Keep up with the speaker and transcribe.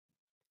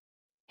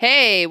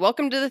Hey,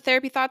 welcome to the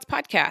Therapy Thoughts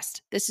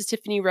podcast. This is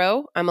Tiffany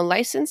Rowe. I'm a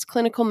licensed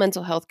clinical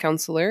mental health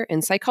counselor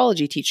and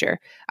psychology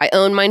teacher. I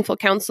own Mindful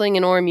Counseling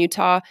in Orem,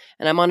 Utah,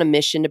 and I'm on a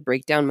mission to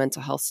break down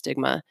mental health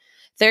stigma.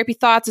 Therapy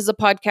Thoughts is a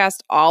podcast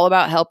all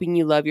about helping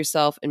you love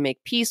yourself and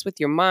make peace with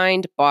your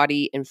mind,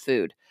 body, and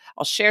food.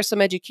 I'll share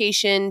some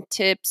education,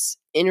 tips,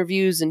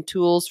 interviews, and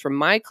tools from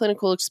my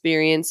clinical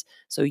experience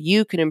so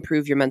you can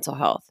improve your mental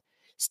health.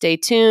 Stay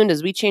tuned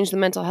as we change the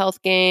mental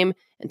health game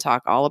and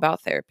talk all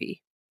about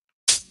therapy.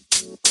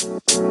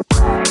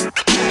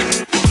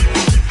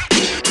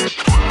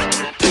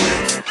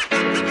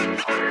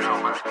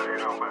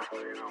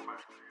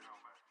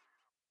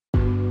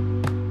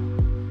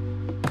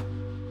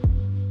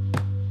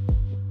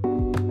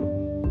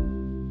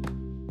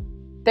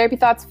 Therapy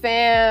Thoughts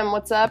fam,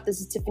 what's up? This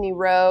is Tiffany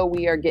Rowe.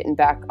 We are getting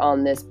back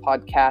on this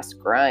podcast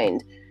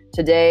grind.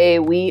 Today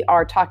we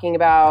are talking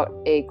about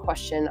a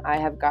question I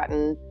have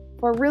gotten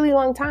for a really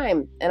long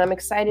time, and I'm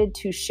excited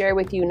to share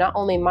with you not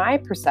only my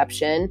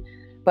perception,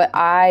 but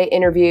I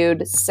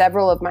interviewed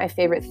several of my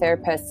favorite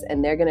therapists,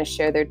 and they're going to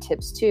share their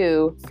tips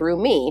too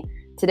through me.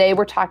 Today,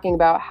 we're talking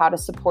about how to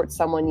support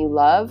someone you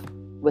love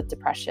with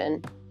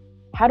depression.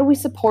 How do we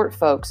support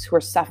folks who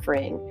are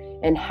suffering?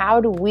 And how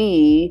do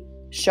we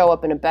show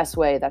up in a best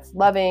way that's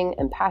loving,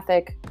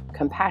 empathic,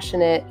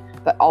 compassionate,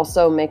 but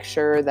also make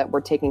sure that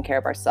we're taking care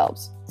of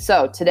ourselves?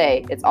 So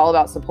today, it's all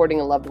about supporting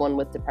a loved one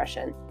with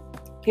depression.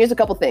 Here's a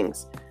couple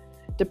things.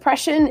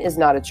 Depression is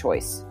not a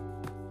choice.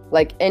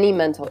 Like any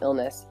mental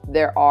illness,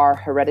 there are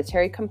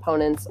hereditary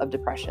components of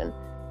depression.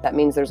 That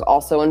means there's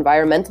also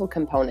environmental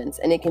components,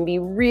 and it can be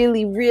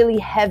really, really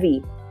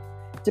heavy.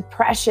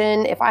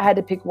 Depression, if I had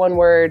to pick one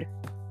word,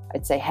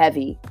 I'd say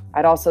heavy.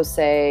 I'd also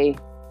say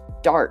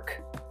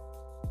dark,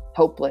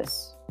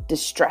 hopeless,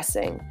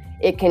 distressing.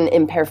 It can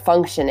impair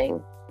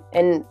functioning.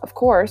 And of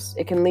course,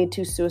 it can lead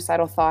to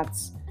suicidal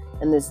thoughts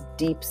and this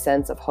deep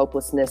sense of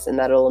hopelessness and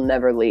that it'll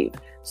never leave.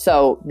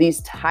 So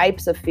these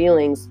types of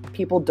feelings,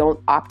 people don't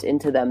opt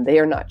into them. They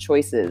are not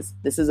choices.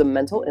 This is a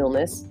mental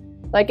illness.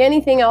 Like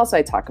anything else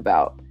I talk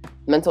about,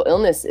 mental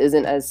illness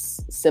isn't as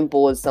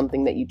simple as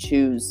something that you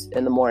choose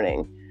in the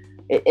morning.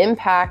 It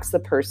impacts the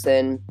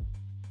person,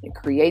 it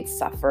creates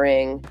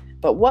suffering.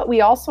 But what we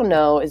also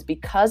know is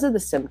because of the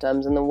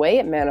symptoms and the way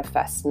it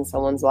manifests in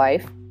someone's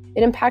life,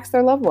 it impacts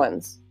their loved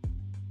ones.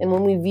 And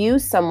when we view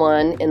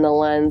someone in the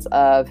lens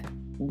of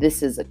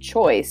this is a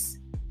choice,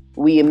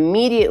 we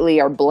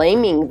immediately are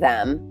blaming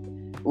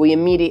them. We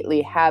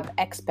immediately have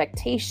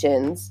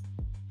expectations,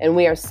 and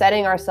we are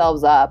setting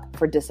ourselves up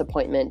for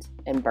disappointment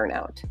and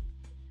burnout.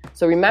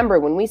 So remember,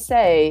 when we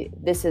say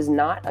this is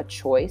not a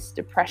choice,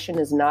 depression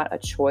is not a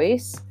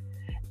choice,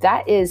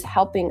 that is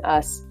helping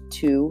us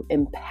to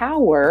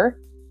empower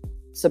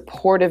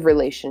supportive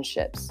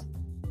relationships.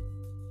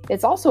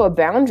 It's also a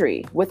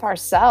boundary with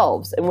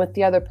ourselves and with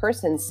the other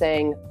person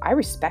saying, I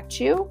respect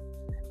you.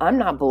 I'm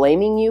not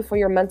blaming you for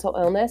your mental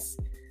illness.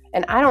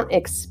 And I don't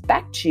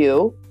expect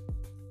you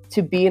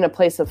to be in a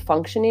place of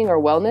functioning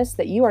or wellness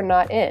that you are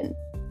not in.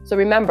 So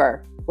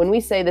remember, when we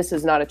say this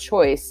is not a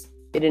choice,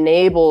 it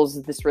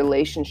enables this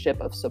relationship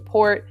of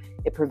support,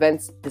 it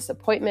prevents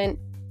disappointment,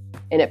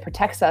 and it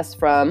protects us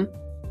from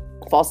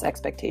false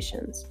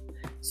expectations.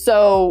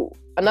 So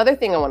another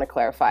thing I want to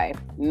clarify,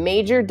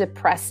 major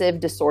depressive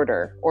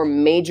disorder or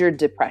major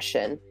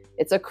depression,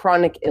 it's a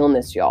chronic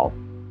illness, y'all.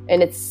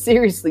 And it's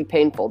seriously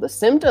painful. The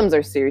symptoms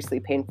are seriously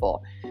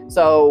painful.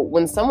 So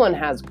when someone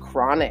has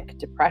chronic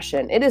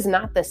depression, it is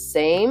not the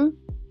same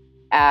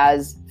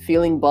as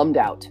feeling bummed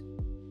out.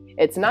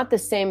 It's not the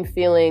same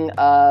feeling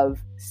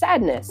of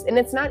sadness. And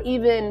it's not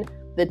even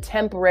the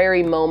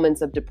temporary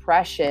moments of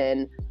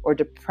depression or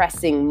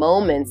depressing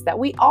moments that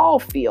we all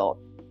feel.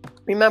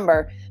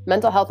 Remember,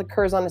 mental health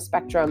occurs on a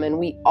spectrum, and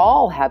we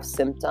all have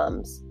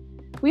symptoms.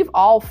 We've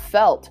all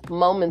felt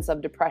moments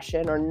of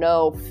depression or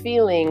know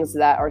feelings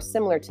that are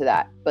similar to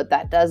that, but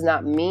that does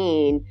not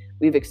mean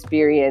we've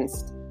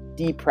experienced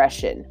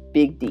depression,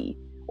 big D,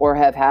 or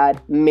have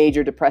had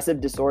major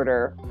depressive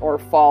disorder or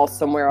fall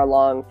somewhere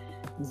along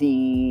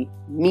the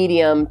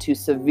medium to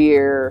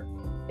severe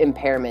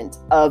impairment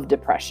of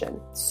depression.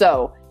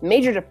 So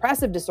major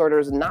depressive disorder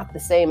is not the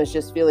same as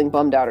just feeling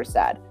bummed out or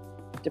sad.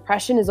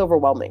 Depression is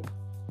overwhelming.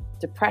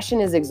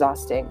 Depression is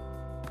exhausting.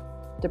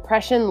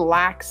 Depression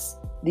lacks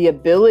the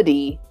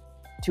ability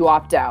to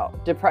opt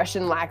out.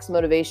 Depression lacks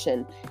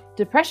motivation.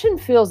 Depression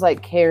feels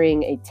like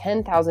carrying a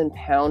 10,000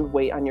 pound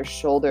weight on your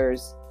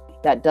shoulders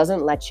that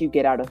doesn't let you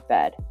get out of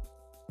bed.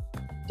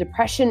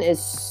 Depression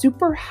is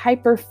super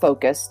hyper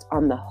focused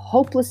on the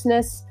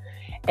hopelessness,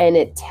 and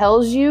it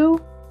tells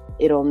you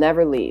it'll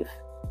never leave.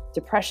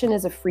 Depression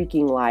is a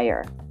freaking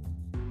liar.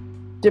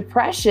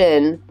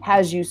 Depression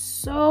has you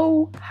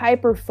so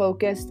hyper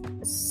focused,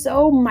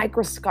 so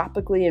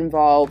microscopically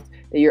involved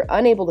that you're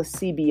unable to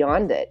see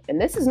beyond it.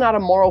 And this is not a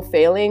moral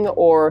failing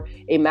or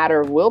a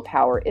matter of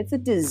willpower. It's a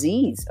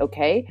disease,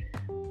 okay?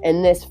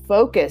 And this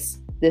focus,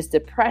 this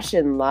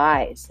depression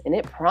lies, and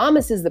it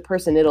promises the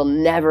person it'll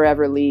never,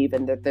 ever leave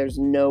and that there's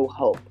no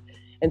hope.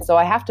 And so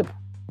I have to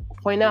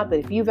point out that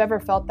if you've ever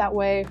felt that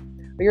way,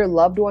 or your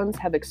loved ones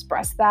have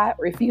expressed that,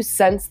 or if you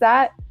sense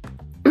that,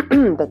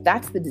 that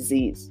that's the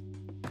disease.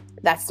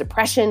 That's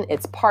depression.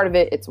 It's part of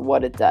it. It's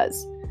what it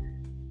does.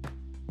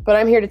 But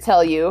I'm here to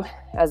tell you,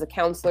 as a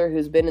counselor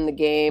who's been in the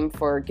game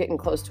for getting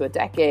close to a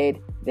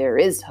decade, there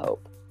is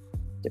hope.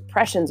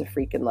 Depression's a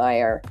freaking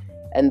liar.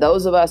 And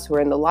those of us who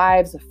are in the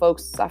lives of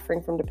folks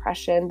suffering from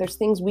depression, there's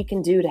things we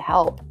can do to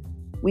help.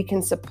 We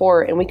can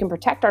support and we can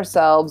protect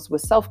ourselves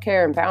with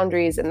self-care and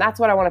boundaries. And that's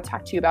what I want to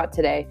talk to you about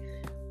today.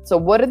 So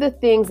what are the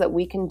things that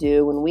we can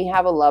do when we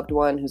have a loved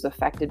one who's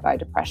affected by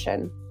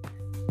depression?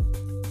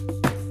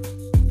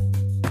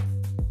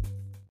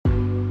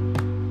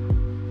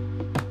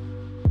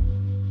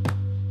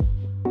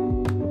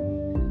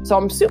 So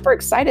I'm super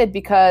excited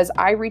because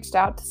I reached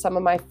out to some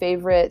of my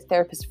favorite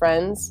therapist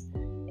friends,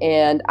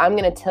 and I'm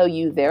going to tell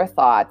you their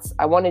thoughts.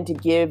 I wanted to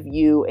give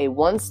you a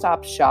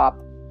one-stop shop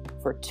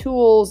for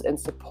tools and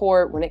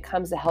support when it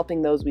comes to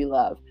helping those we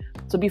love.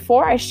 So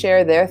before I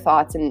share their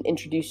thoughts and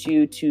introduce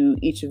you to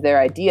each of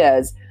their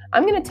ideas,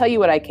 I'm going to tell you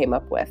what I came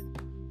up with.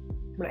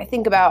 When I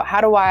think about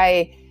how do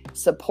I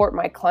support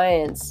my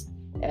clients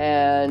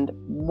and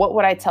what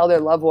would I tell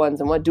their loved ones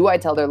and what do I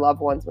tell their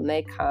loved ones when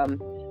they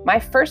come, my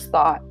first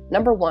thought,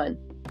 number one,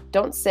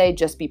 don't say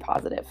just be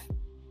positive.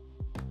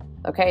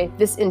 Okay,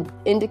 this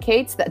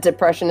indicates that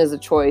depression is a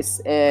choice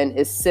and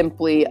is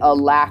simply a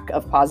lack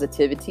of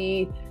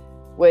positivity,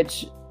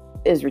 which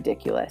is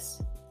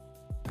ridiculous.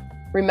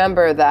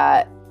 Remember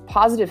that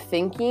positive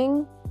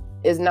thinking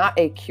is not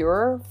a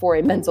cure for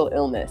a mental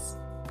illness.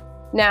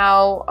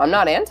 Now, I'm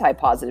not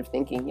anti-positive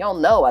thinking. Y'all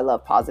know I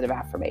love positive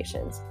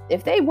affirmations.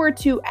 If they were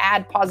to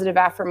add positive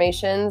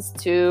affirmations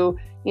to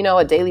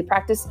a daily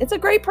practice, it's a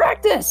great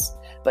practice.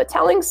 But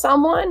telling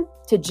someone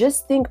to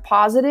just think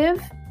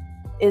positive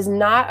is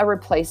not a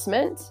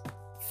replacement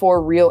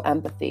for real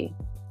empathy.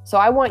 So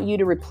I want you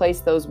to replace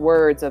those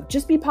words of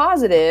just be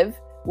positive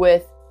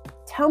with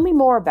tell me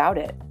more about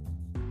it.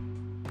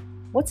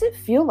 What's it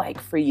feel like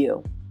for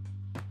you?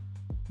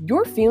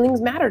 Your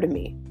feelings matter to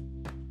me.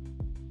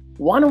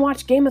 Want to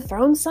watch Game of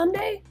Thrones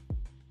Sunday?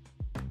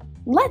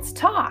 Let's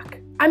talk.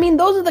 I mean,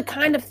 those are the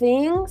kind of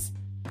things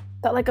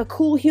that like a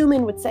cool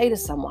human would say to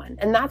someone.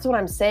 And that's what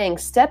I'm saying.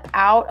 Step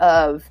out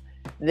of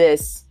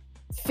this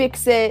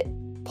fix it,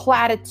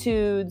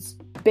 platitudes,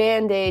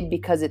 Band-Aid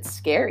because it's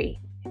scary.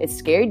 It's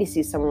scary to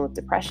see someone with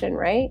depression,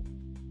 right?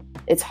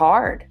 It's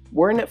hard.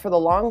 We're in it for the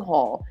long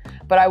haul.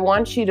 But I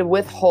want you to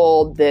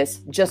withhold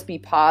this just be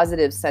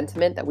positive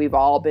sentiment that we've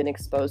all been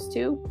exposed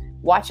to.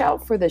 Watch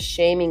out for the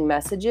shaming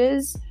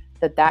messages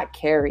that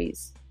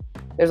carries.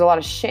 There's a lot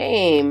of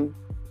shame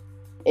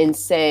in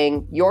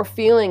saying your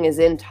feeling is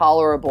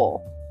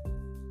intolerable,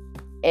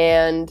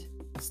 and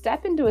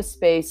step into a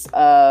space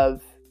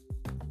of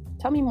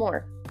tell me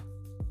more.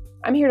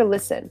 I'm here to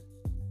listen.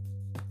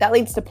 That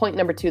leads to point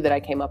number 2 that I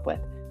came up with.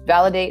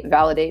 Validate,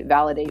 validate,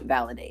 validate,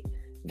 validate.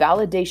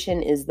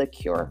 Validation is the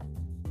cure.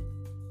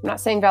 I'm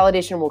not saying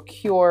validation will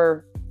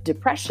cure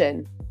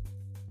depression,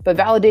 but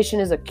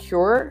validation is a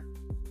cure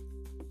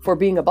for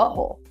being a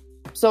butthole.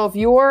 So if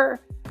you're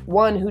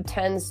one who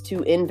tends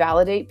to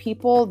invalidate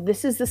people,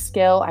 this is the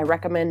skill I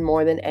recommend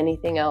more than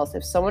anything else.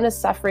 If someone is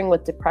suffering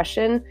with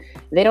depression,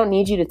 they don't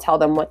need you to tell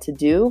them what to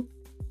do.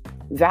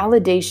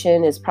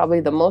 Validation is probably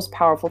the most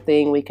powerful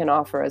thing we can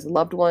offer as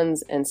loved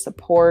ones and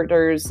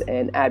supporters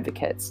and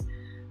advocates.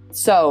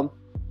 So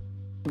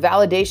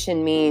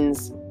validation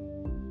means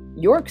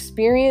your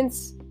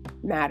experience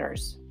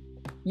matters.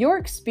 Your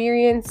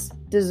experience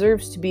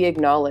deserves to be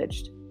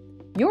acknowledged.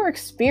 Your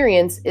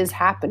experience is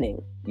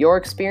happening. Your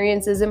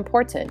experience is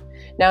important.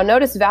 Now,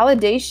 notice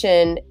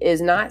validation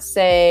is not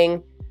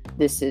saying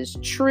this is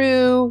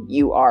true,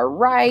 you are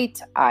right,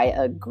 I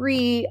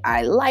agree,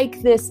 I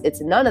like this.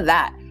 It's none of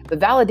that. But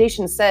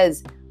validation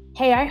says,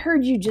 hey, I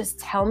heard you just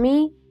tell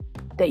me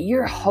that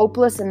you're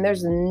hopeless and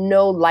there's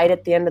no light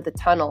at the end of the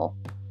tunnel.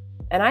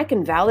 And I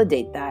can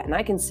validate that. And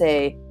I can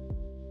say,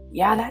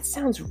 yeah, that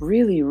sounds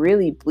really,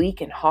 really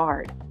bleak and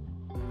hard.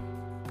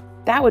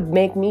 That would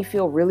make me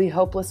feel really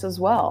hopeless as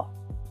well.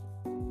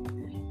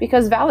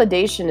 Because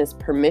validation is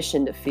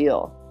permission to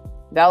feel.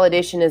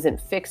 Validation isn't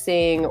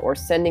fixing or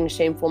sending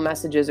shameful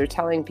messages or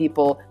telling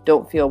people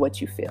don't feel what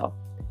you feel.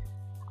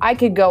 I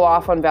could go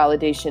off on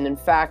validation. In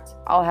fact,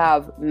 I'll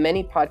have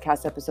many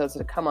podcast episodes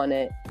that come on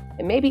it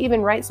and maybe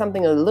even write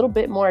something a little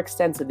bit more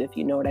extensive, if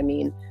you know what I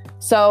mean.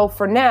 So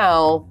for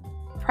now,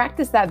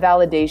 practice that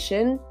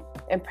validation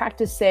and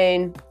practice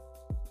saying,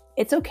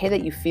 it's okay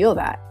that you feel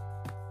that.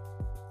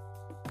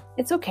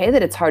 It's okay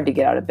that it's hard to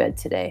get out of bed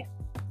today.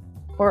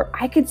 Or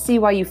I could see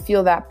why you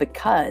feel that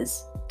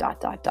because ...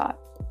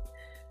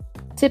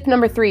 Tip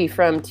number 3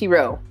 from T.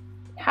 Rowe.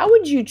 How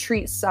would you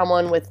treat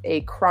someone with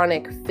a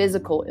chronic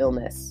physical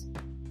illness?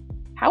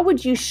 How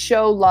would you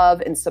show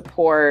love and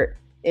support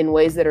in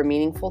ways that are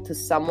meaningful to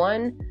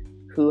someone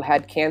who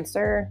had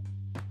cancer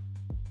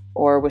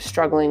or was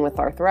struggling with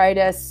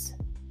arthritis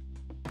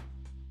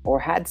or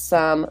had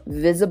some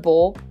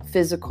visible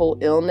physical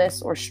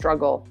illness or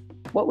struggle?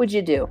 What would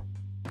you do?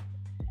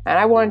 And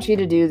I want you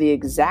to do the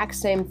exact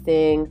same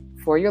thing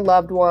for your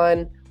loved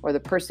one or the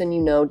person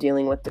you know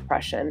dealing with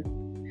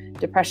depression.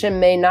 Depression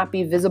may not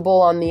be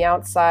visible on the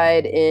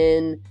outside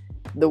in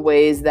the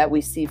ways that we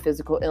see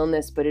physical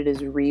illness, but it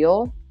is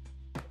real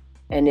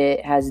and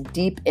it has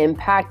deep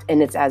impact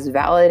and it's as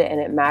valid and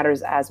it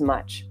matters as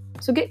much.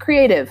 So get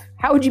creative.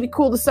 How would you be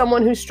cool to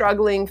someone who's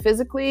struggling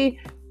physically?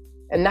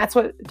 And that's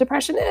what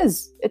depression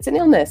is. It's an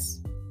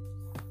illness.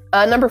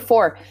 Number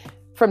 4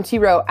 from T.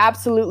 Rowe,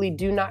 absolutely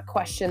do not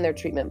question their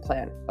treatment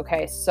plan.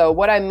 Okay, so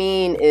what I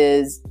mean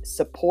is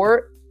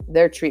support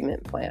their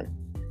treatment plan.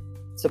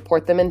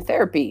 Support them in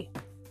therapy.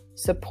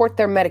 Support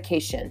their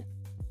medication.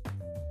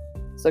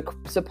 So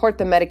support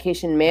the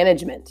medication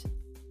management.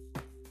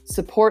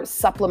 Support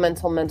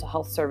supplemental mental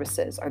health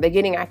services. Are they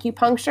getting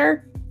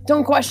acupuncture?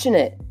 Don't question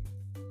it.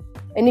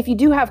 And if you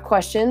do have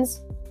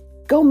questions,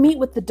 go meet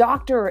with the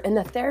doctor and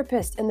the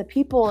therapist and the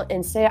people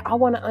and say, I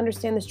want to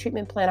understand this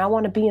treatment plan. I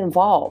want to be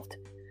involved.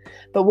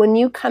 But when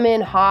you come in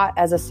hot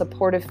as a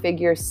supportive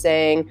figure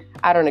saying,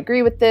 I don't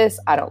agree with this,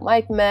 I don't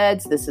like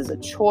meds, this is a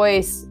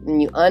choice,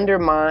 and you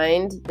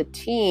undermine the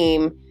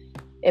team,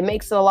 it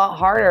makes it a lot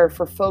harder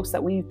for folks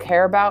that we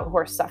care about who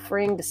are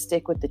suffering to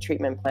stick with the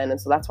treatment plan.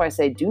 And so that's why I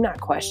say, do not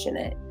question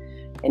it.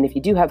 And if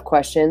you do have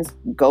questions,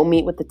 go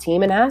meet with the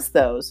team and ask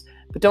those.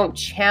 But don't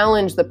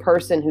challenge the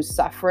person who's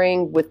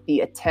suffering with the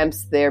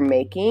attempts they're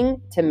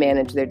making to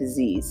manage their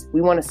disease.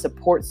 We want to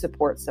support.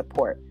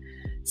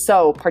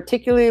 So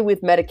particularly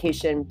with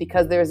medication,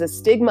 because there's a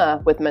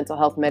stigma with mental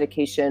health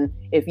medication,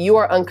 if you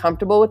are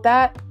uncomfortable with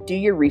that, do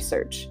your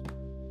research.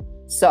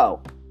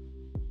 So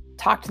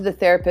talk to the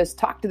therapist,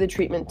 talk to the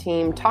treatment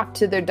team, talk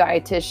to their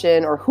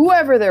dietitian or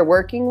whoever they're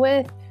working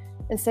with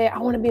and say, I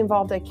want to be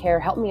involved, I care,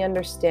 help me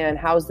understand,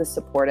 how is this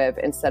supportive,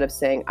 instead of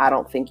saying, I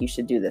don't think you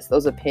should do this.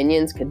 Those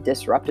opinions could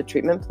disrupt a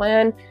treatment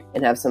plan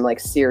and have some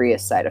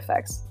serious side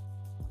effects.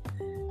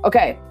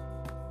 Okay,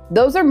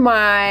 those are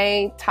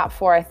my top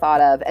 4 I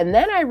thought of. And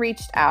then I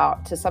reached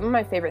out to some of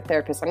my favorite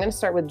therapists. I'm going to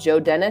start with Joe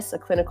Dennis, a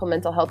clinical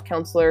mental health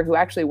counselor who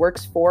actually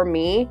works for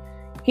me.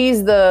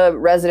 He's the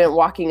resident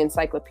walking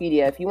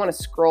encyclopedia. If you want to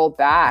scroll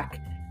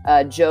back,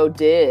 Joe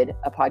did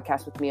a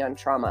podcast with me on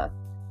trauma.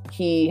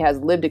 He has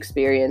lived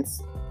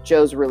experience.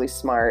 Joe's really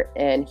smart.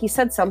 And he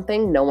said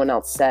something no one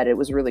else said. It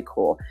was really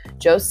cool.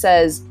 Joe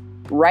says,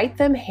 write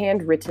them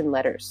handwritten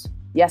letters.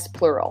 Yes,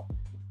 plural.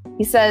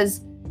 He says,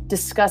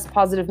 discuss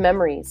positive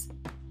memories.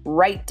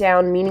 Write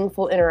down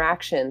meaningful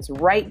interactions.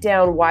 Write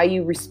down why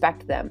you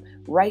respect them.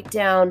 Write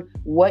down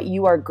what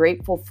you are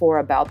grateful for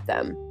about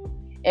them.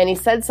 And he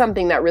said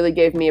something that really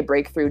gave me a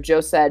breakthrough.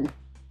 Joe said,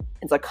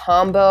 it's a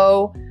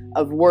combo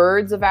of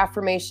words of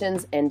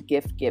affirmations and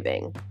gift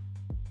giving.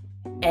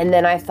 And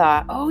then I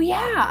thought, oh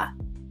yeah,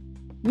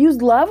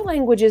 use love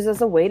languages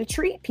as a way to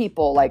treat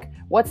people.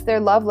 What's their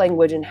love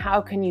language and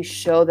how can you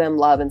show them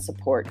love and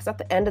support? Because at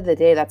the end of the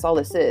day, that's all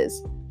this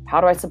is.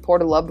 How do I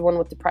support a loved one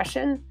with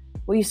depression?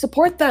 Well, you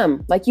support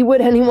them like you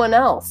would anyone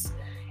else.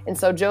 And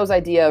so Joe's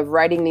idea of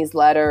writing these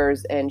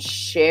letters and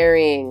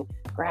sharing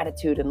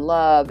gratitude and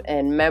love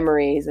and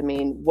memories,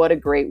 what a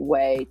great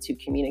way to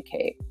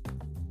communicate.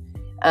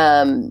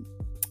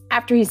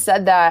 After he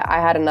said that,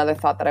 I had another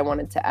thought that I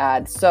wanted to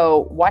add.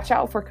 So watch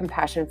out for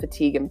compassion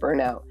fatigue and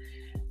burnout.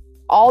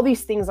 All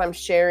these things I'm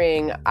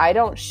sharing, I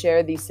don't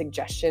share these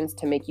suggestions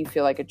to make you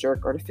feel like a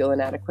jerk or to feel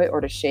inadequate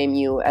or to shame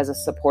you as a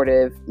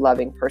supportive,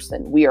 loving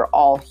person. We are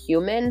all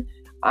human.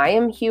 I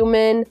am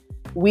human.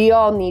 We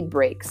all need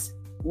breaks.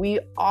 We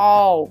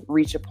all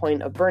reach a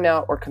point of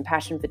burnout or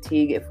compassion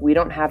fatigue if we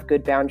don't have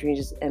good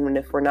boundaries and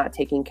if we're not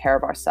taking care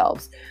of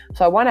ourselves.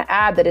 So I want to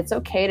add that it's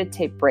okay to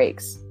take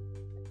breaks,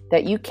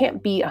 that you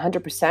can't be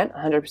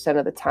 100%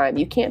 of the time.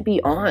 You can't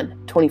be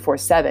on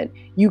 24/7.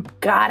 You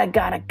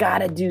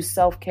gotta do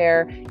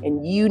self-care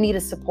and you need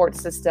a support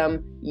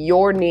system.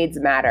 Your needs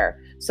matter.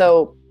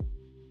 So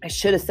I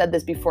should have said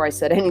this before I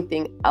said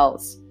anything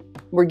else.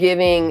 We're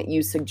giving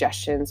you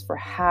suggestions for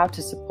how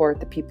to support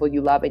the people you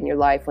love in your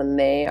life when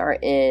they are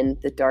in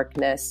the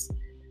darkness,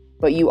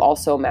 but you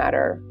also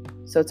matter.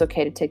 So it's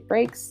okay to take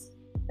breaks.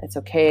 It's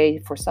okay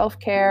for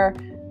self-care.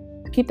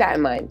 Keep that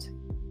in mind.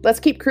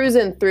 Let's keep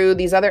cruising through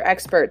these other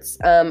experts.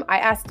 I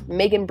asked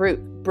Megan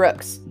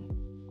Brooks.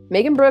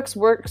 Megan Brooks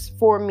works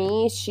for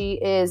me. She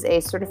is a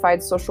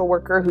certified social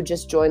worker who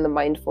just joined the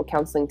mindful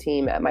counseling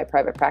team at my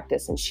private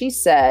practice. And she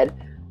said,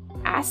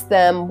 ask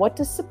them, what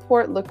does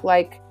support look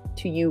like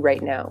to you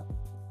right now?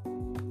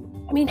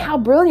 How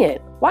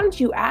brilliant. Why don't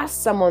you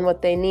ask someone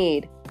what they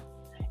need?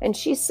 And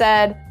she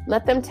said,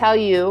 let them tell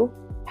you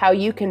how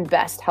you can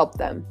best help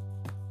them.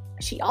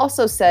 She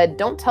also said,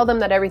 don't tell them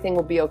that everything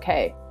will be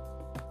okay.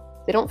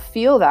 They don't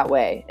feel that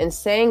way, and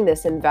saying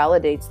this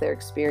invalidates their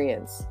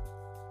experience.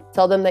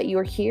 Tell them that you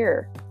are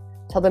here.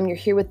 Tell them you're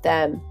here with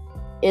them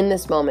in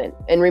this moment,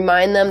 and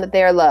remind them that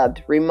they are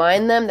loved.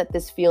 Remind them that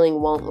this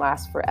feeling won't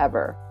last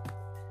forever.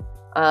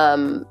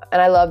 And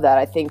I love that.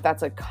 I think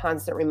that's a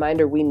constant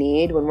reminder we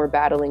need when we're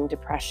battling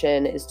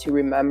depression, is to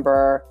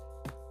remember,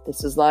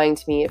 this is lying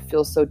to me. It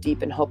feels so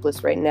deep and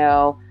hopeless right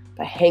now,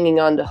 but hanging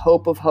on to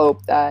hope of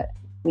hope that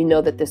we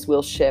know that this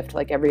will shift,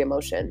 like every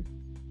emotion.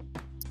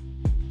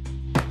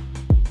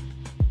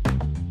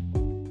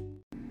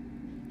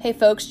 Hey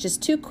folks,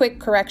 just 2 quick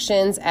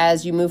corrections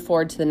as you move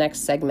forward to the next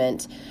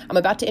segment. I'm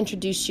about to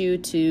introduce you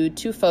to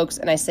 2 folks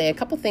and I say a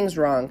couple things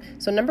wrong.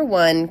 So number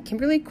 1,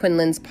 Kimberly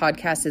Quinlan's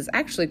podcast is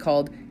actually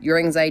called Your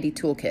Anxiety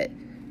Toolkit,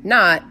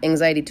 not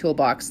Anxiety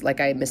Toolbox like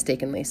I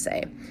mistakenly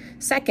say.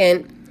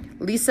 Second,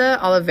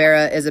 Lisa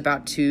Oliveira is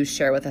about to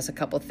share with us a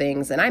couple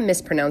things and I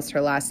mispronounced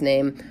her last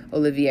name,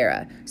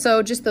 Oliveira.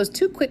 So just those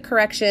 2 quick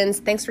corrections.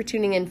 Thanks for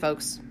tuning in,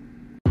 folks.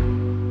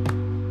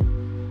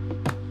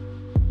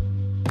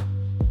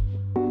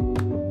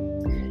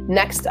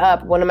 Next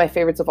up, one of my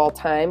favorites of all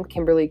time,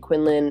 Kimberly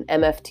Quinlan,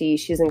 MFT.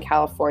 She's in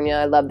California.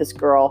 I love this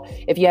girl.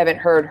 If you haven't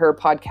heard her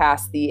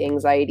podcast, The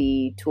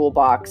Anxiety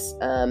Toolbox,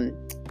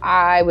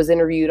 I was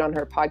interviewed on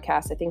her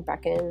podcast, I think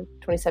back in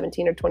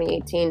 2017 or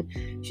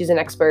 2018. She's an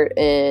expert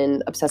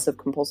in obsessive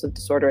compulsive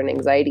disorder and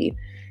anxiety.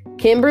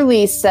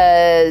 Kimberly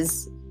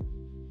says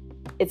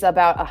it's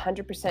about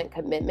 100%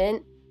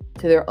 commitment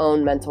to their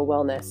own mental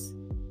wellness.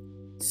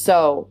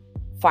 So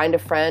find a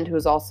friend who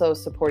is also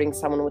supporting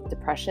someone with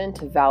depression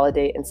to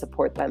validate and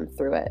support them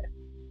through it.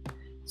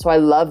 So I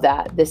love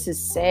that. This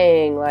is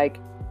saying, like,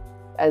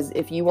 as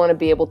if you want to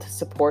be able to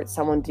support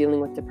someone dealing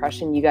with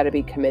depression, you got to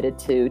be committed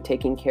to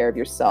taking care of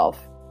yourself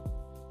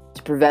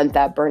to prevent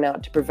that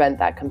burnout, to prevent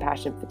that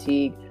compassion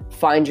fatigue.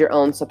 Find your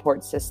own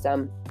support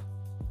system.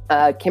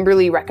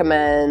 Kimberly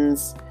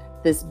recommends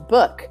this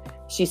book.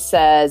 She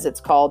says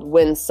it's called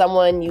When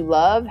Someone You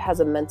Love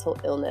Has a Mental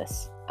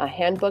Illness, a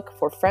handbook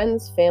for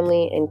friends,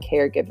 family, and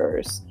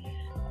caregivers.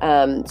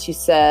 She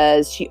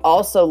says she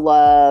also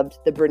loved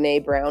the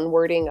Brene Brown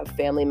wording of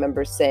family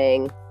members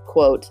saying,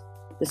 quote,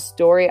 "The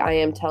story I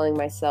am telling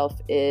myself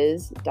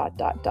is ...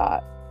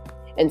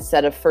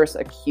 instead of first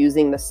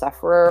accusing the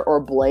sufferer or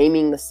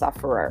blaming the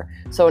sufferer.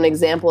 So an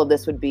example of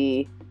this would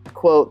be,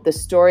 quote, "The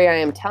story I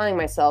am telling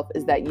myself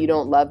is that you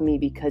don't love me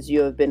because you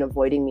have been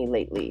avoiding me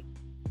lately."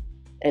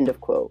 End of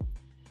quote.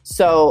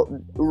 So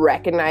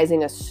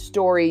recognizing a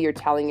story you're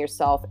telling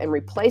yourself and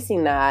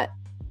replacing that,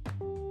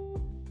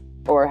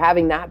 or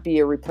having that be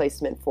a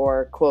replacement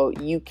for,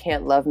 quote, "You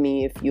can't love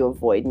me if you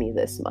avoid me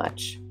this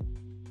much."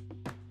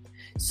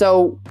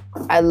 So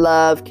I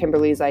love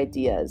Kimberly's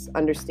ideas,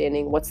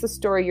 understanding what's the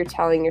story you're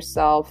telling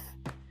yourself,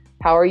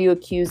 how are you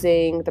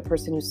accusing the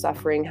person who's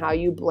suffering, how are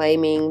you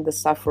blaming the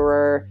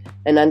sufferer,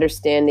 and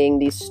understanding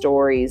these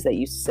stories that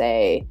you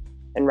say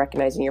and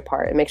recognizing your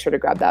part. And make sure to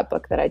grab that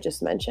book that I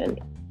just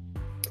mentioned.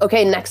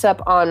 Okay, next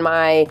up on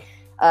my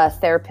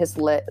therapist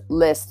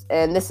list,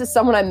 and this is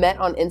someone I met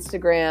on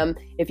Instagram.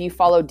 If you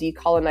follow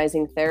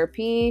Decolonizing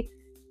Therapy,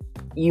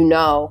 you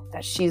know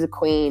that she's a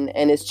queen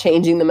and is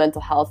changing the mental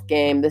health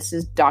game. This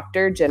is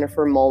Dr.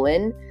 Jennifer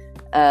Mollen.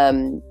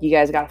 You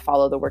guys got to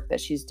follow the work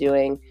that she's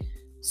doing.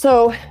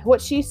 So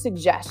what she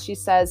suggests, she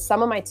says,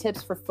 some of my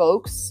tips for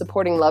folks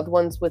supporting loved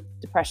ones with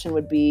depression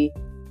would be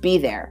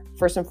there,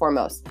 first and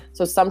foremost.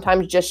 So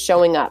sometimes just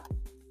showing up,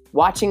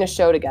 watching a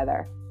show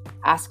together,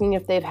 asking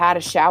if they've had a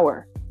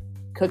shower,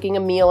 cooking a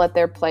meal at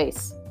their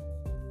place,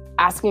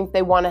 asking if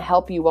they want to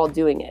help you while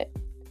doing it.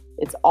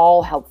 It's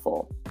all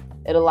helpful.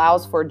 It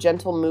allows for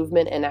gentle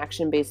movement and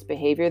action-based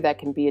behavior that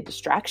can be a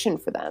distraction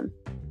for them.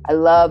 I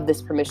love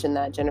this permission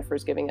that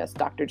Jennifer's giving us,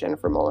 Dr.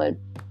 Jennifer Mollen.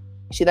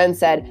 She then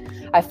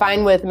said, I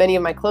find with many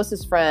of my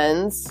closest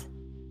friends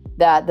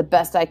that the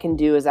best I can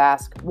do is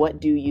ask, what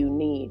do you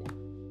need?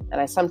 And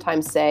I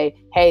sometimes say,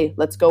 hey,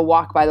 let's go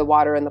walk by the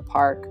water in the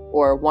park,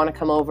 or want to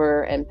come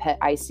over and pet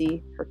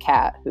Icy, her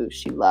cat, who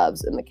she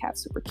loves, and the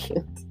cat's super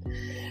cute.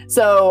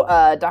 So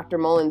Dr.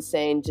 Mollen's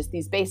saying just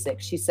these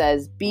basics. She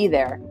says, be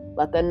there.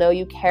 Let them know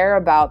you care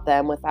about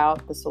them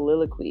without the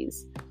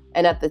soliloquies.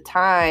 And at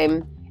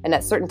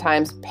certain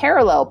times,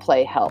 parallel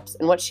play helps.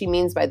 And what she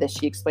means by this,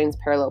 she explains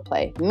parallel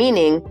play,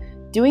 meaning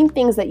doing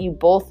things that you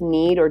both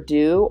need or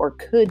do or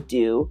could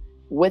do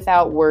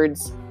without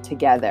words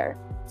together.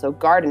 So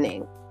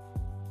gardening,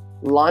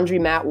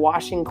 laundromat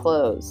washing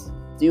clothes,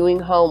 doing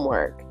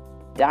homework,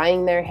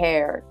 dyeing their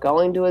hair,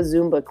 going to a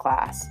Zumba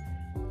class,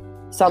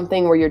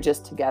 something where you're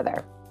just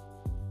together.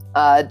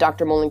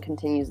 Dr. Mollen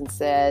continues and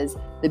says,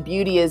 the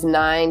beauty is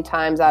 9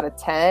 times out of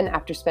 10,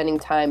 after spending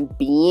time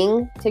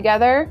being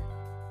together,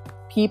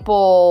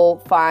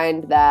 people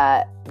find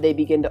that they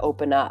begin to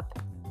open up.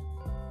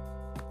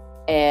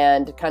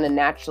 And kind of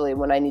naturally,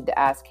 when I need to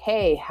ask,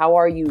 hey, how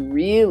are you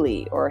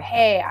really? Or,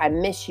 hey, I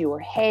miss you. Or,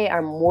 hey,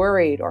 I'm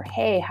worried. Or,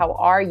 hey, how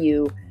are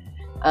you?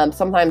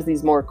 Sometimes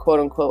these more quote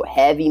unquote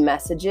heavy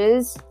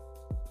messages.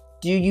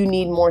 Do you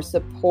need more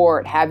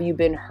support? Have you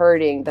been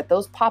hurting? That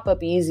those pop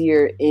up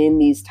easier in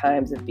these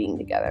times of being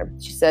together.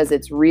 She says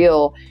it's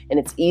real and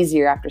it's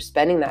easier after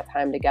spending that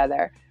time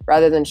together,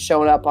 rather than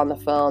showing up on the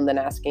phone, then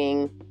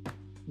asking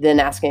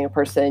a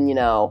person,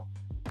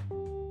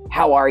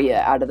 how are you,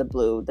 out of the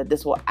blue, that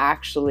this will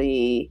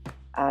actually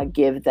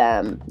give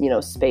them,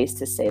 space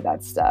to say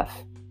that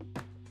stuff.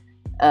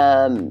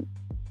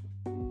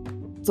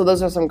 So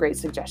those are some great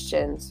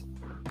suggestions.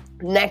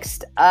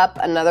 Next up,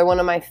 another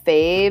one of my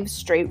faves,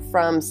 straight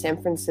from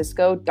San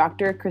Francisco,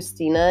 Dr.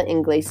 Christina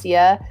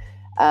Inglesia.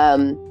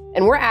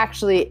 And we're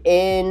actually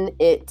in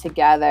it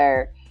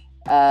together.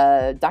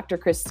 Dr.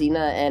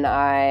 Christina and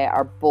I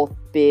are both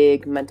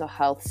big mental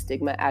health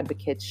stigma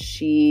advocates.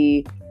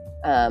 She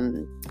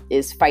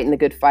is fighting the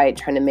good fight,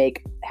 trying to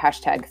make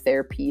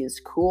 #therapy is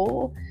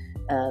cool.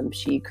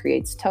 She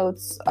creates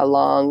totes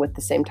along with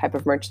the same type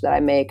of merch that I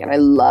make, and I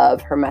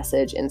love her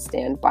message and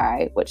stand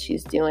by what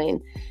she's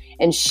doing.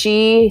 And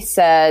she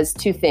says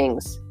two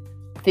things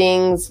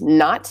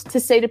not to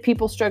say to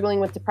people struggling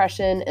with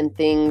depression and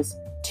things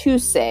to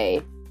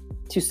say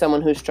to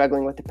someone who's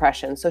struggling with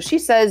depression. So she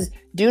says,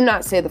 do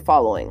not say the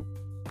following.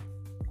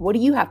 What do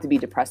you have to be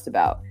depressed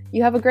about?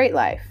 You have a great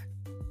life.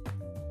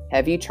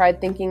 Have you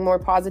tried thinking more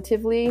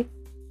positively?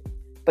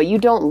 But you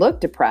don't look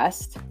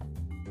depressed.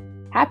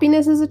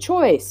 Happiness is a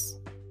choice.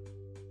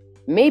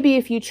 Maybe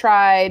if you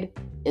tried,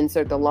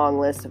 insert the long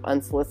list of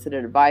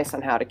unsolicited advice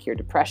on how to cure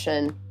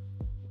depression,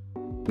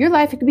 your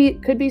life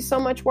could be so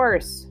much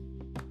worse.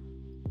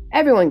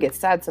 Everyone gets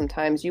sad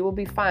sometimes. You will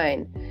be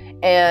fine.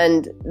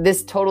 And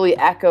this totally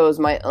echoes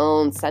my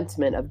own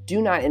sentiment of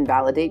do not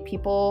invalidate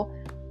people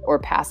or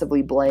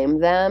passively blame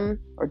them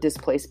or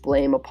displace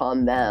blame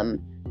upon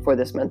them for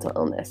this mental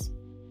illness.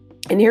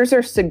 And here's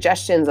our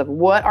suggestions of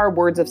what are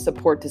words of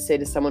support to say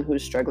to someone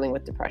who's struggling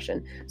with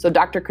depression. So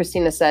Dr.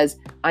 Christina says,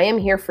 I am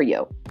here for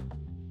you.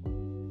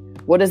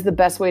 What is the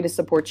best way to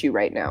support you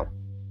right now?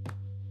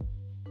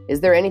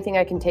 Is there anything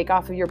I can take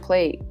off of your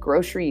plate?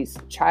 Groceries,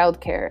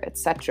 childcare,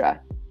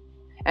 etc.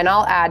 And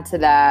I'll add to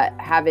that,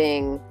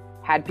 having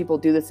had people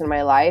do this in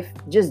my life,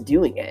 just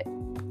doing it,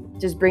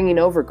 just bringing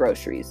over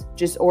groceries,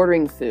 just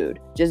ordering food,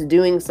 just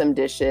doing some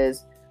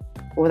dishes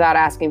without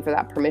asking for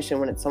that permission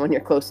when it's someone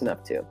you're close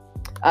enough to.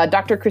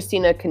 Dr.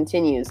 Christina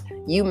continues,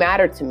 you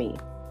matter to me.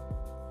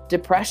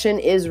 Depression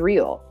is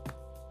real.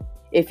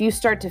 If you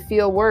start to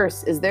feel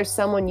worse, is there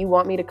someone you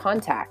want me to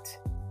contact?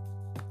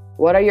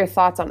 What are your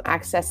thoughts on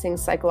accessing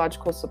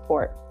psychological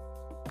support?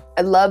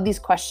 I love these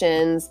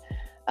questions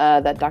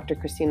that Dr.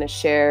 Christina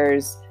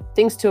shares,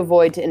 things to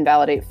avoid to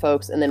invalidate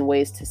folks, and then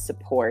ways to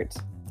support.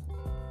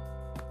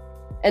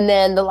 And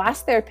then the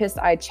last therapist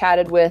I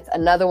chatted with,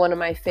 another one of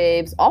my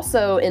faves,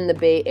 also in the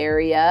Bay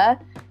Area,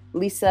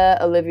 Lisa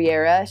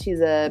Oliveira. She's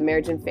a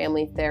marriage and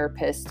family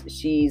therapist.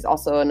 She's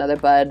also another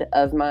bud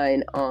of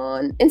mine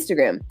on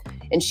Instagram.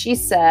 And she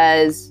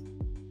says,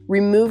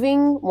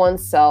 removing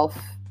oneself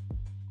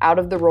out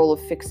of the role of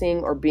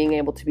fixing or being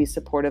able to be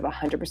supportive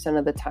 100%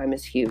 of the time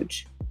is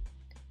huge.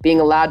 Being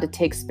allowed to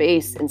take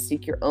space and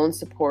seek your own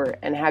support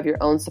and have your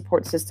own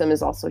support system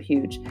is also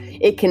huge.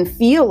 It can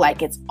feel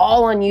like it's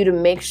all on you to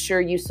make sure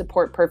you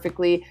support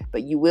perfectly,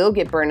 but you will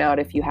get burnout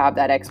if you have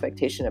that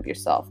expectation of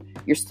yourself.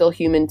 You're still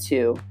human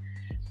too.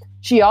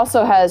 She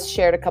also has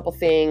shared a couple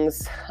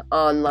things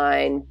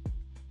online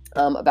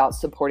about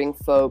supporting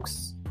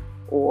folks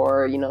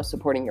or,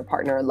 supporting your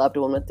partner or loved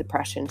one with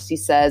depression. She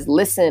says,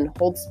 listen,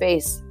 hold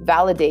space,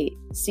 validate,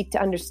 seek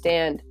to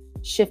understand,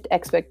 shift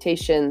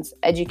expectations,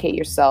 educate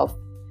yourself,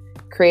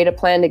 create a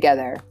plan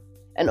together,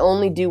 and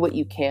only do what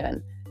you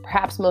can.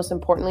 Perhaps most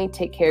importantly,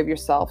 take care of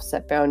yourself,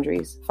 set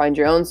boundaries, find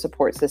your own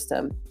support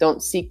system.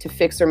 Don't seek to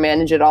fix or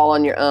manage it all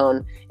on your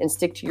own, and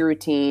stick to your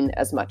routine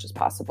as much as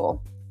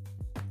possible.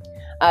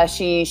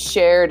 She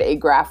shared a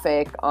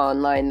graphic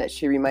online that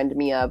she reminded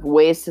me of,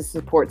 ways to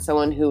support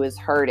someone who is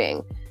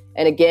hurting.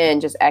 And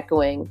again, just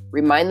echoing,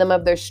 remind them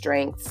of their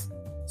strengths,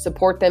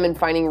 support them in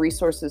finding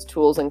resources,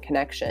 tools, and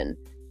connection.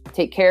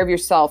 Take care of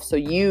yourself so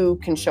you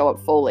can show up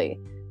fully.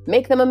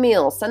 Make them a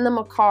meal, send them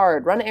a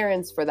card, run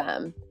errands for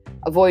them.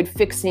 Avoid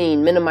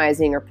fixing,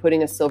 minimizing, or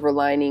putting a silver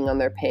lining on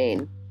their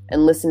pain,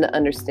 and listen to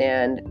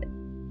understand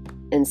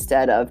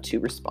instead of to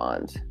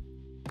respond.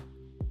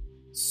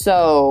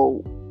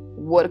 So,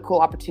 what a cool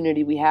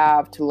opportunity we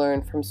have to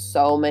learn from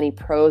so many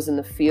pros in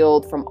the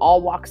field from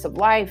all walks of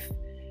life,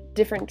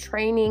 different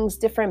trainings,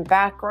 different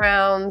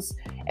backgrounds.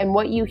 And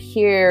what you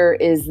hear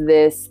is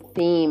this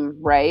theme,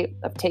 right?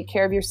 Of take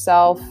care of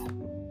yourself,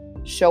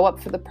 show up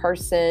for the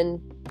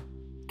person,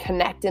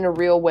 connect in a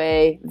real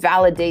way,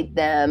 validate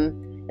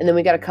them. And then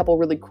we got a couple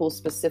really cool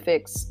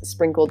specifics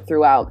sprinkled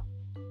throughout.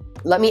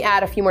 Let me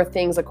add a few more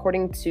things.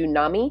 According to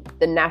NAMI,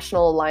 the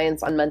National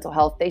Alliance on Mental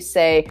Health, they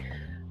say,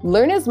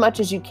 learn as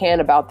much as you can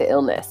about the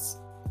illness.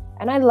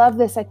 And I love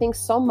this. I think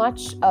so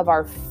much of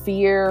our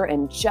fear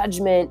and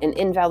judgment and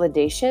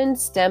invalidation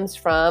stems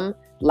from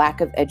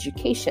lack of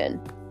education.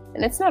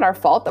 And it's not our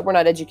fault that we're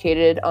not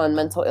educated on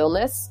mental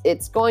illness.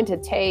 It's going to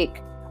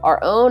take our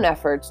own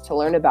efforts to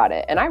learn about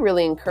it. And I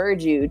really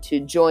encourage you to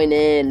join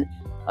in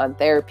on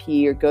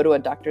therapy or go to a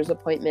doctor's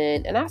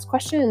appointment and ask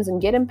questions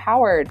and get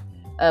empowered.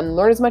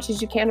 Learn as much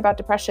as you can about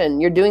depression.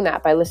 You're doing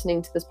that by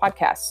listening to this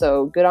podcast.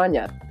 So good on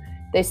you.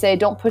 They say,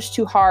 don't push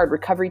too hard.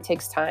 Recovery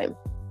takes time.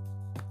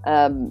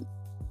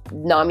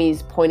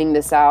 NAMI's pointing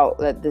this out,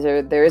 that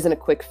there isn't a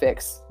quick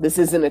fix. This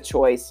isn't a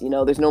choice.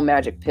 There's no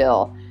magic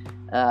pill.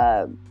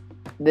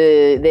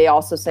 They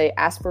also say,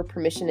 ask for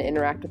permission to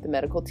interact with the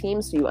medical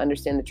team so you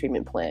understand the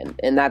treatment plan.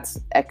 And that's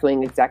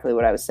echoing exactly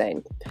what I was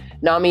saying.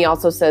 NAMI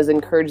also says,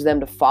 encourage them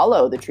to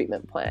follow the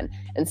treatment plan.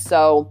 And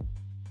so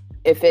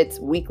if it's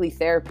weekly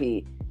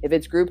therapy, if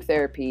it's group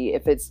therapy,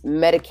 if it's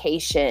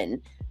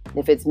medication,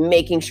 if it's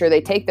making sure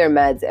they take their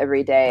meds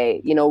every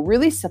day,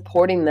 really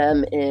supporting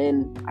them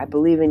in, I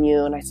believe in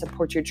you and I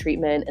support your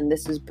treatment and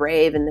this is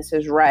brave and this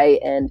is right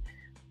and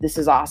this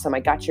is awesome. I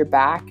got your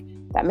back.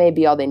 That may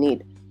be all they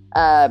need.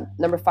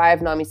 Number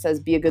 5, Nami says,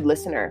 be a good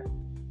listener.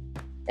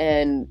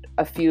 And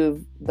a few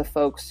of the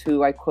folks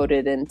who I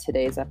quoted in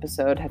today's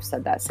episode have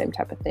said that same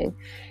type of thing.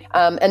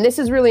 And this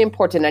is really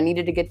important. I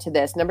needed to get to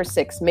this. Number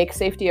 6, make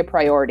safety a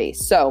priority.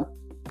 So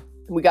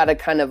we got to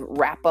kind of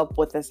wrap up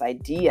with this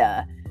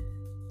idea.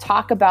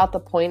 Talk about the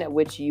point at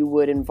which you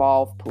would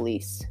involve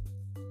police.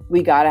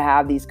 We got to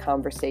have these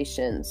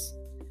conversations.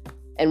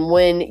 And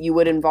when you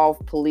would involve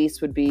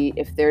police would be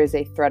if there is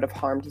a threat of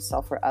harm to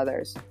self or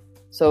others.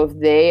 So if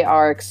they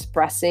are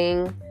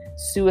expressing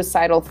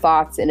suicidal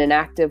thoughts in an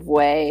active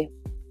way,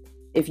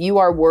 if you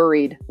are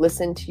worried,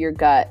 listen to your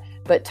gut.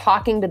 But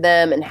talking to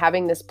them and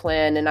having this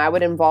plan, and I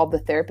would involve the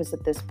therapist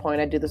at this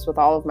point. I do this with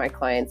all of my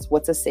clients.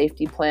 What's a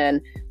safety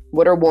plan?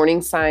 What are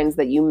warning signs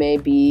that you may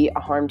be a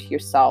harm to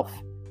yourself?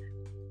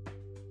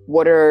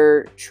 What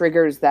are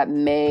triggers that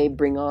may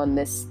bring on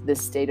this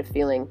state of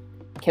feeling?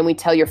 Can we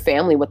tell your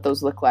family what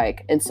those look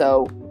like? And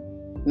so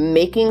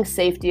making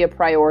safety a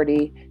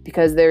priority,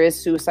 because there is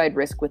suicide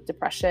risk with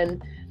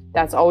depression.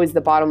 That's always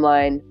the bottom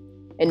line.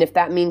 And if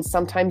that means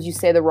sometimes you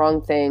say the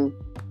wrong thing,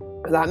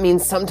 or that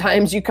means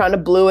sometimes you kind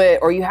of blew it,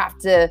 or you have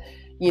to,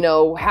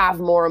 have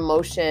more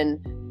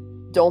emotion,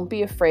 don't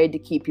be afraid to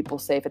keep people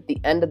safe. At the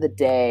end of the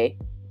day,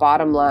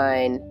 bottom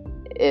line,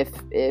 if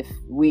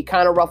we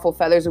kind of ruffle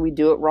feathers or we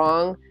do it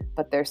wrong,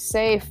 but they're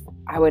safe,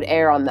 I would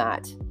err on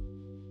that.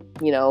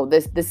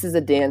 This is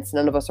a dance.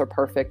 None of us are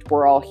perfect.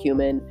 We're all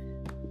human.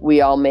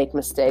 We all make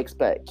mistakes,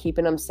 but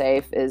keeping them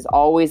safe is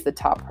always the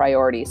top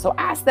priority. So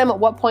ask them, at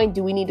what point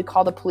do we need to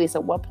call the police?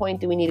 At what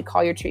point do we need to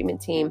call your treatment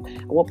team?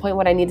 At what point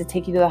would I need to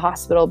take you to the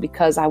hospital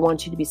because I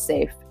want you to be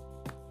safe?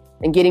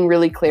 And getting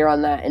really clear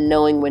on that and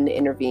knowing when to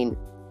intervene.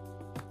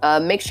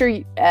 Make sure,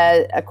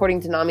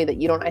 according to Nami, that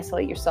you don't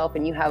isolate yourself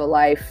and you have a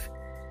life.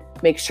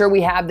 Make sure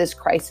we have this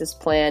crisis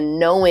plan,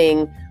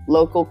 knowing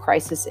local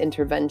crisis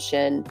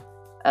intervention.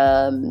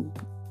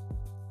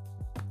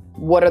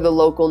 What are the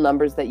local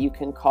numbers that you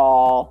can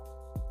call?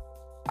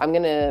 I'm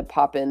going to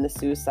pop in the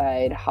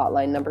suicide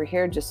hotline number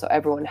here just so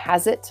everyone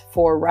has it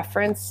for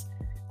reference.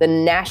 The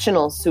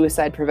National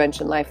Suicide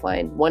Prevention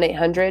Lifeline,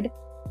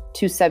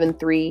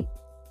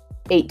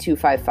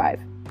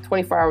 1-800-273-8255,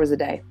 24 hours a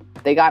day.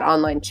 They got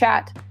online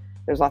chat.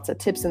 There's lots of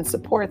tips and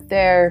support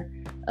there.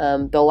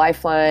 The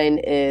Lifeline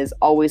is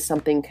always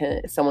something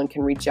someone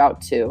can reach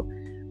out to.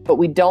 But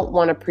we don't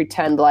want to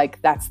pretend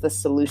like that's the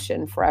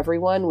solution for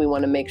everyone. We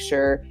want to make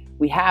sure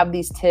we have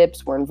these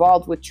tips, we're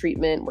involved with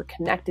treatment, we're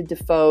connected to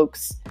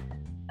folks.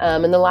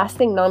 And the last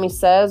thing Nami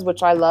says,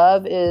 which I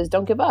love, is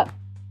don't give up.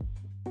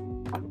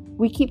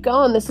 We keep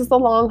going. This is the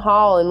long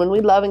haul. And when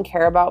we love and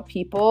care about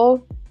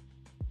people,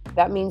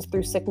 that means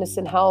through sickness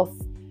and health.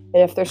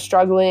 And if they're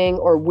struggling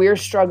or we're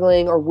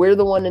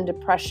the one in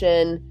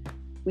depression,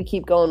 we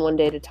keep going one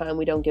day at a time.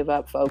 We don't give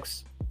up,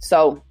 folks.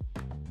 So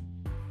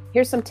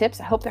here's some tips.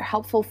 I hope they're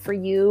helpful for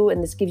you.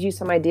 And this gives you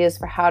some ideas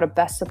for how to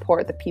best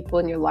support the people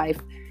in your life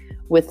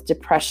with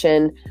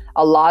depression.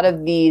 A lot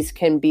of these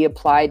can be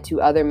applied to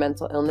other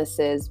mental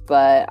illnesses,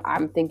 but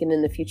I'm thinking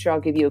in the future, I'll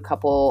give you a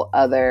couple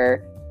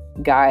other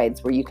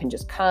guides where you can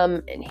just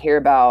come and hear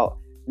about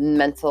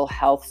mental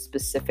health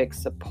specific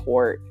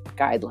support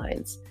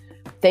guidelines.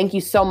 Thank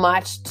you so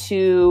much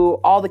to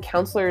all the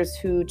counselors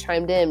who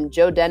chimed in,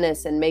 Joe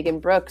Dennis and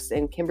Megan Brooks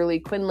and Kimberly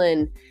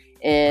Quinlan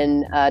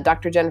and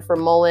Dr. Jennifer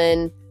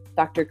Mullen,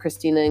 Dr.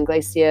 Christina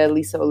Inglesia,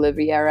 Lisa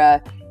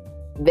Oliveira.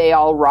 They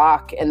all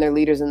rock and they're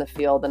leaders in the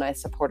field, and I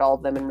support all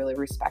of them and really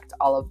respect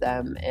all of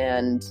them.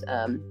 And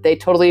they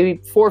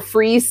totally, for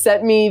free,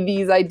 sent me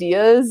these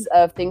ideas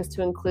of things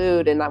to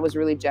include, and that was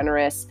really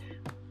generous.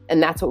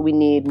 And that's what we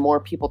need, more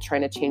people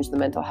trying to change the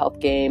mental health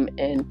game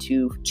and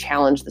to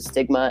challenge the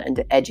stigma and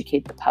to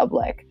educate the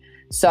public.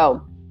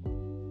 So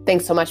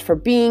thanks so much for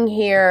being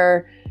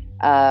here.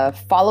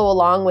 Follow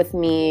along with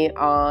me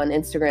on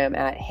Instagram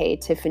at Hey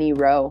Tiffany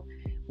Rowe.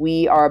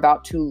 We are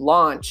about to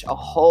launch a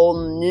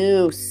whole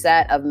new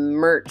set of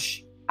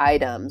merch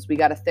items. We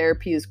got a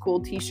Therapy is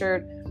Cool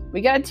t-shirt.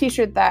 We got a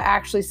t-shirt that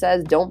actually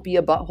says, don't be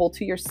a butthole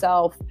to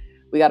yourself.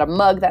 We got a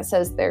mug that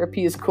says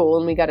Therapy is Cool.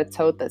 And we got a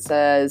tote that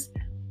says,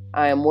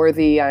 I am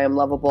worthy, I am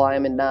lovable, I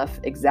am enough,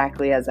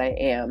 exactly as I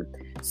am.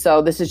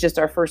 So this is just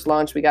our first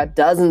launch. We got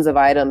dozens of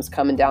items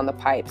coming down the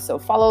pipe. So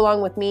follow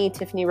along with me,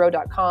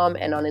 tiffanyrowe.com,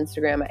 and on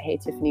Instagram at Hey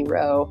Tiffany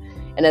Rowe.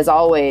 And as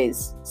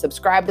always,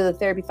 subscribe to the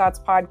Therapy Thoughts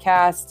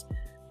podcast.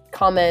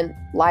 Comment,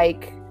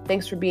 like.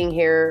 Thanks for being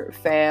here,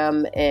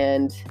 fam,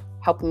 and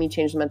helping me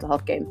change the mental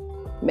health game.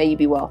 May you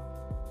be well.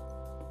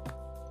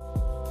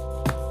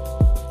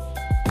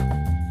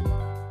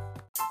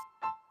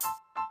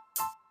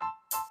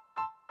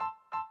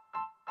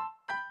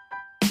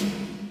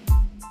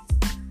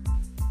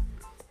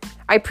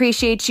 I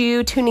appreciate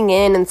you tuning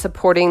in and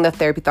supporting the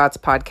Therapy Thoughts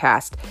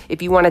podcast.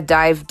 If you want to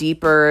dive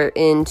deeper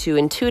into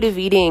intuitive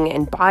eating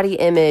and body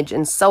image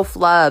and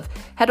self-love,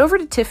 head over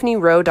to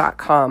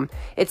tiffanyrowe.com.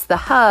 It's the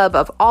hub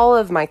of all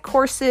of my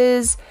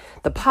courses,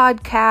 the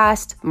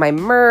podcast, my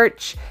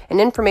merch,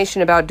 and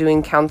information about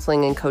doing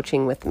counseling and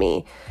coaching with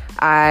me.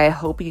 I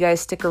hope you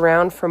guys stick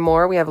around for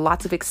more. We have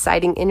lots of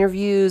exciting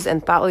interviews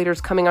and thought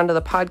leaders coming onto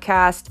the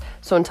podcast.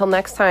 So until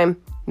next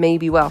time, may you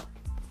be well.